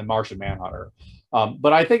Flash, and the Martian Manhunter.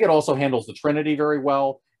 But I think it also handles the Trinity very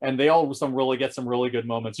well, and they all get some really good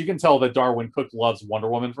moments. You can tell that Darwyn Cooke loves Wonder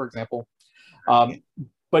Woman, for example.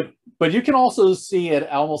 But you can also see it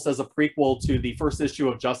almost as a prequel to the first issue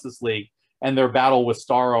of Justice League and their battle with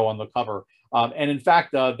Starro on the cover. And in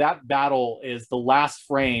fact, that battle is the last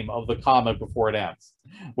frame of the comic before it ends,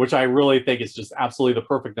 which I really think is just absolutely the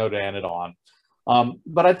perfect note to end it on.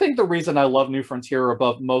 But I think the reason I love New Frontier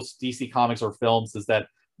above most DC comics or films is that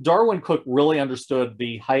Darwyn Cooke really understood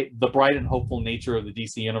the bright and hopeful nature of the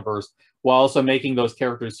DC universe, while also making those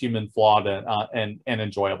characters human, flawed, and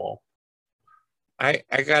enjoyable. I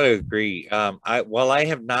gotta agree. While I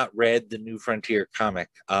have not read the New Frontier comic,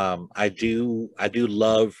 I do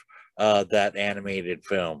love that animated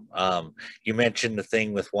film. You mentioned the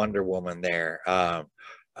thing with Wonder Woman there.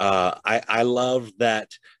 I love that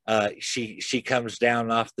she comes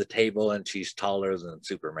down off the table and she's taller than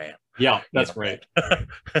Superman. Yeah, that's great.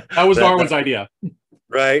 That was Darwyn's idea.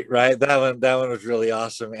 Right. That one was really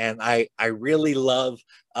awesome, and I really love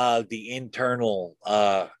the internal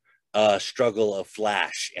struggle of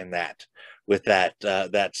Flash in that, with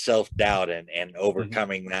that self-doubt and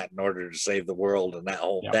overcoming that in order to save the world, and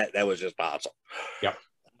that was just awesome. Yeah.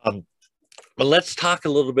 But let's talk a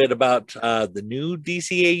little bit about the new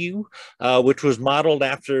DCAU, which was modeled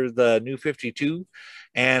after the New 52,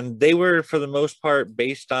 and they were for the most part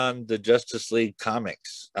based on the Justice League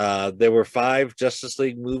comics. There were 5 Justice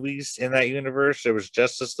League movies in that universe. There was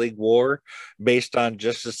Justice League War, based on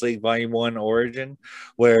Justice League Volume 1 Origin,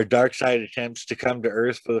 where Darkseid attempts to come to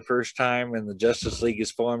Earth for the first time and the Justice League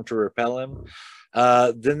is formed to repel him.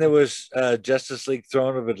 Then there was Justice League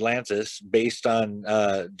Throne of Atlantis, based on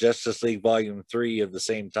Justice League Volume 3 of the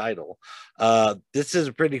same title. This is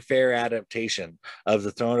a pretty fair adaptation of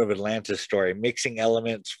the Throne of Atlantis story, mixing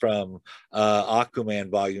elements from Aquaman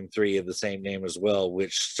Volume 3 of the same name as well,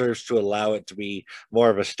 which serves to allow it to be more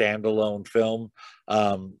of a standalone film.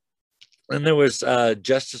 And there was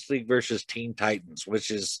Justice League versus Teen Titans,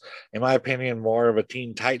 which is, in my opinion, more of a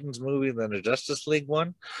Teen Titans movie than a Justice League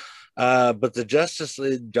one. But the Justice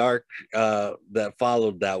League Dark that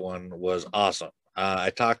followed that one was awesome. I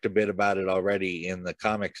talked a bit about it already in the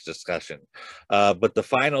comics discussion. But the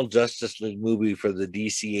final Justice League movie for the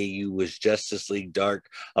DCAU was Justice League Dark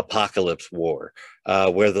Apocalypse War,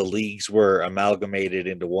 where the leagues were amalgamated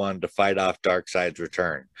into one to fight off Darkseid's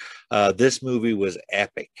return. This movie was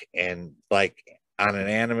epic, and like on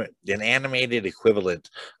an animated equivalent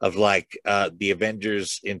of like the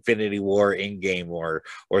Avengers Infinity War Endgame or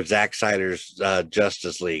Zack Snyder's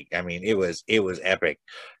Justice League. I mean, it was epic.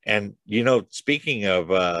 And you know, speaking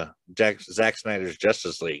of Zack Snyder's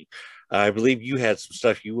Justice League, I believe you had some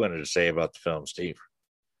stuff you wanted to say about the film, Steve.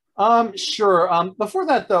 Sure. Before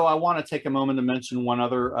that, though, I want to take a moment to mention one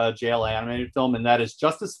other JLA animated film, and that is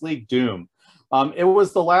Justice League Doom. It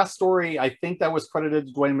was the last story, I think, that was credited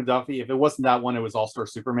to Dwayne McDuffie. If it wasn't that one, it was All-Star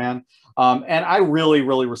Superman. And I really,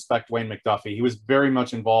 really respect Dwayne McDuffie. He was very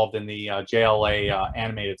much involved in the JLA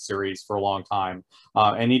animated series for a long time,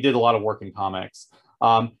 and he did a lot of work in comics.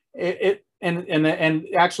 And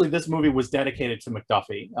actually, this movie was dedicated to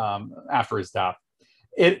McDuffie after his death.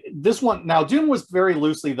 This one now, Doom was very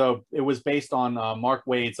loosely, though, it was based on Mark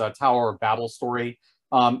Waid's Tower of Babel story.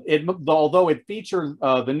 Although it featured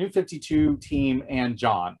the New 52 team and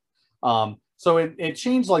John. So it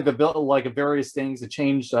changed like various things. It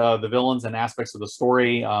changed the villains and aspects of the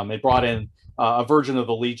story. It brought in a version of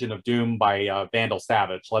the Legion of Doom by Vandal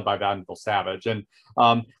Savage, led by Vandal Savage. And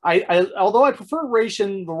although I prefer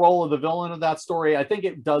Ration, the role of the villain of that story, I think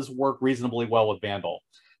it does work reasonably well with Vandal.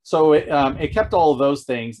 So it kept all of those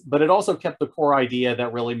things, but it also kept the core idea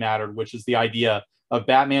that really mattered, which is the idea of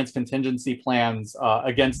Batman's contingency plans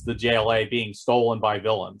against the JLA being stolen by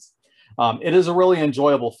villains. It is a really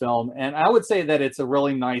enjoyable film, and I would say that it's a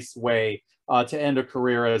really nice way to end a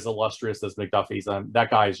career as illustrious as McDuffie's. That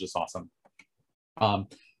guy is just awesome.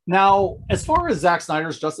 Now, as far as Zack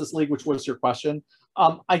Snyder's Justice League, which was your question,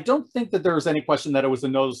 I don't think that there's any question that it was a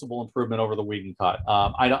noticeable improvement over the Whedon cut.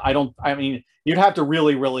 I mean, you'd have to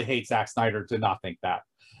really, really hate Zack Snyder to not think that.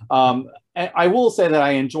 I will say that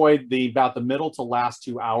I enjoyed about the middle to last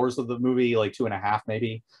 2 hours of the movie, like 2.5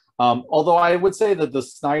 maybe. Although I would say that the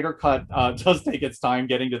Snyder cut does take its time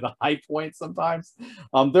getting to the high points sometimes.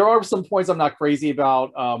 There are some points I'm not crazy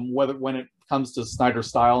about when it comes to Snyder's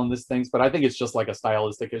style in these things, but I think it's just like a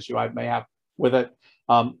stylistic issue I may have with it.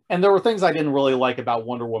 And there were things I didn't really like about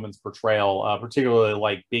Wonder Woman's portrayal, particularly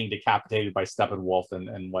like being decapitated by Steppenwolf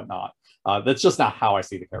and whatnot. That's just not how I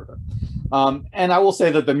see the character. And I will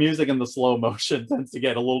say that the music and the slow motion tends to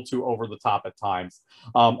get a little too over the top at times.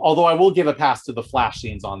 Although I will give a pass to the Flash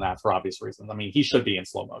scenes on that for obvious reasons. I mean, he should be in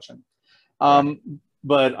slow motion. Right.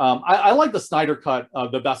 But I like the Snyder cut,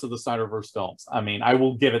 the best of the Snyderverse films. I mean, I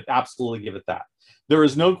will absolutely give it that. There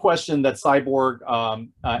is no question that Cyborg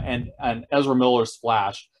and Ezra Miller's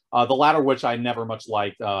Flash, the latter which I never much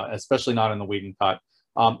liked, especially not in the Whedon cut,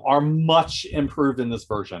 are much improved in this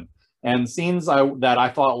version. And scenes that I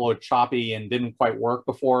thought were choppy and didn't quite work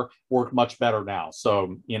before work much better now.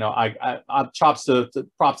 So, you know, props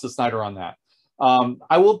to Snyder on that.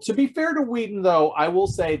 To be fair to Whedon, though, I will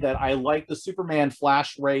say that I like the Superman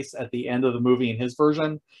Flash race at the end of the movie in his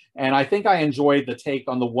version. And I think I enjoyed the take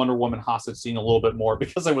on the Wonder Woman hostage scene a little bit more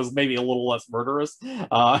because it was maybe a little less murderous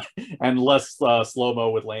and less slow-mo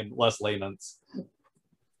with less layman's.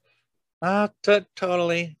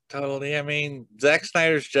 Totally. I mean, Zack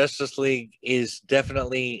Snyder's Justice League is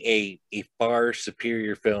definitely a far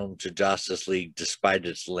superior film to Justice League, despite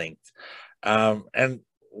its length. And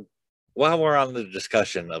while we're on the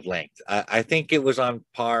discussion of length, I think it was on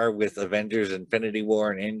par with Avengers Infinity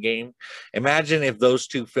War and Endgame. Imagine if those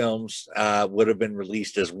two films would have been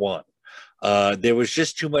released as one. There was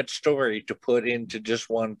just too much story to put into just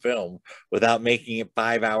one film without making it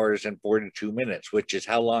 5 hours and 42 minutes, which is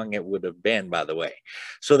how long it would have been, by the way.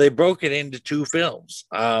 So they broke it into two films.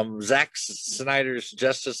 Zack Snyder's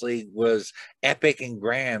Justice League was epic and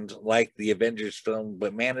grand like the Avengers film,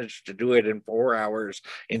 but managed to do it in 4 hours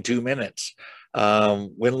and 2 minutes.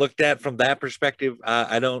 When looked at from that perspective,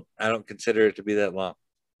 I don't consider it to be that long.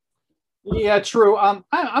 Yeah, true. I'm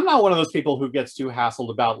not one of those people who gets too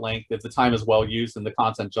hassled about length if the time is well used and the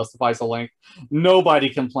content justifies the length. Nobody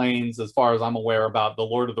complains, as far as I'm aware, about the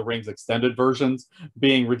Lord of the Rings extended versions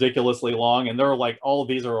being ridiculously long, and they're like all of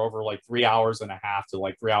these are over like 3 hours and a half to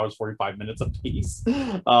like 3 hours 45 minutes a piece.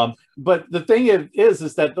 But the thing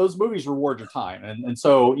is that those movies reward your time, and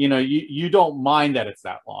so you don't mind that it's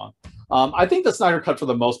that long. I think the Snyder Cut, for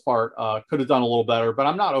the most part, could have done a little better, but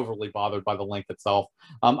I'm not overly bothered by the length itself.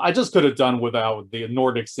 I just could have done without the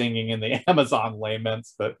Nordic singing and the Amazon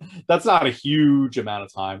laments, but that's not a huge amount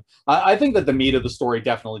of time. I think that the meat of the story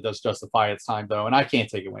definitely does justify its time, though, and I can't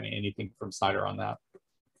take away anything from Snyder on that.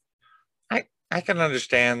 I can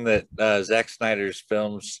understand that Zack Snyder's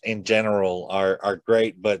films in general are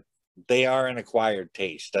great, but they are an acquired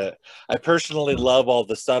taste. I personally love all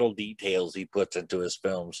the subtle details he puts into his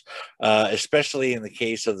films, especially in the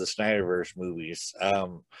case of the Snyderverse movies.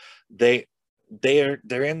 They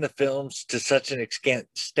they're in the films to such an extent,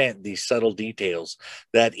 these subtle details,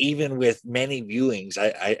 that even with many viewings,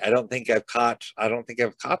 I don't think I've caught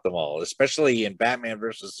them all, especially in Batman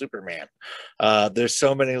versus Superman. There's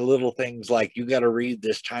so many little things, like you got to read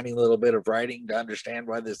this tiny little bit of writing to understand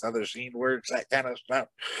why this other scene works, that kind of stuff.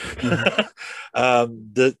 Mm-hmm.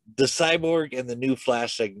 The Cyborg and the new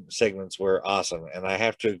Flash segments were awesome, and I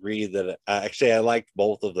have to agree that actually I liked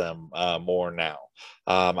both of them more now.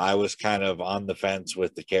 I was kind of on the fence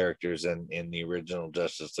with the characters in the original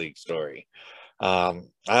Justice League story. I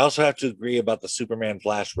also have to agree about the Superman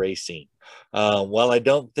Flash race scene. While I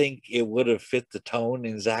don't think it would have fit the tone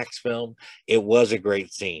in Zack's film, it was a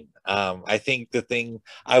great scene. I think the thing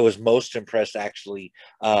I was most impressed actually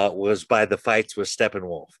was by the fights with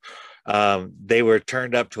Steppenwolf. They were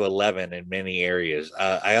turned up to 11 in many areas.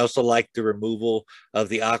 I also liked the removal of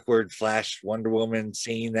the awkward Flash Wonder Woman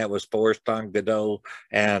scene that was forced on Godot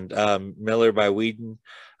and Miller by Whedon.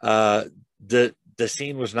 The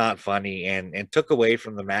scene was not funny and took away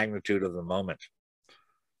from the magnitude of the moment.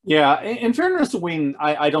 Yeah, in fairness to Whedon,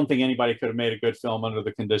 I don't think anybody could have made a good film under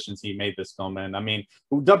the conditions he made this film in. I mean,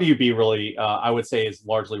 WB really, I would say, is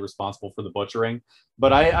largely responsible for the butchering.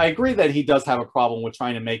 But I agree that he does have a problem with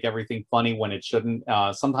trying to make everything funny when it shouldn't,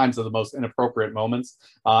 sometimes at the most inappropriate moments.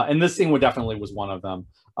 And this scene definitely was one of them.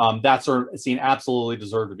 That sort of scene absolutely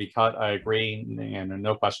deserved to be cut. I agree, and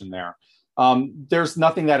no question there. There's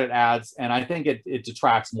nothing that it adds, and I think it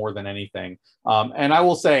detracts more than anything. And I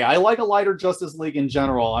will say, I like a lighter Justice League in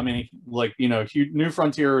general. I mean, like, New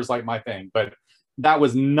Frontier is like my thing, but that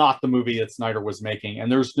was not the movie that Snyder was making,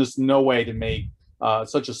 and there's just no way to make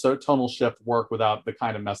such a tonal shift work without the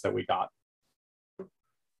kind of mess that we got.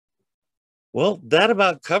 Well, that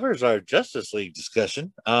about covers our Justice League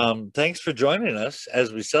discussion. Thanks for joining us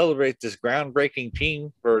as we celebrate this groundbreaking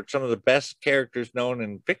team for some of the best characters known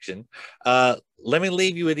in fiction. Let me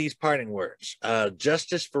leave you with these parting words.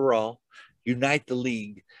 Justice for all, unite the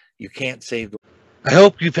League. You can't save the world. I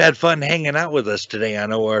hope you've had fun hanging out with us today on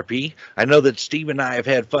ORP. I know that Steve and I have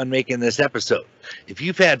had fun making this episode. If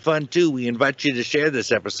you've had fun too, we invite you to share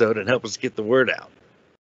this episode and help us get the word out.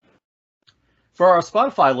 For our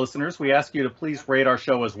Spotify listeners, we ask you to please rate our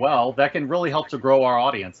show as well. That can really help to grow our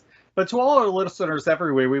audience. But to all our listeners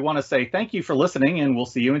everywhere, we want to say thank you for listening, and we'll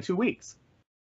see you in 2 weeks.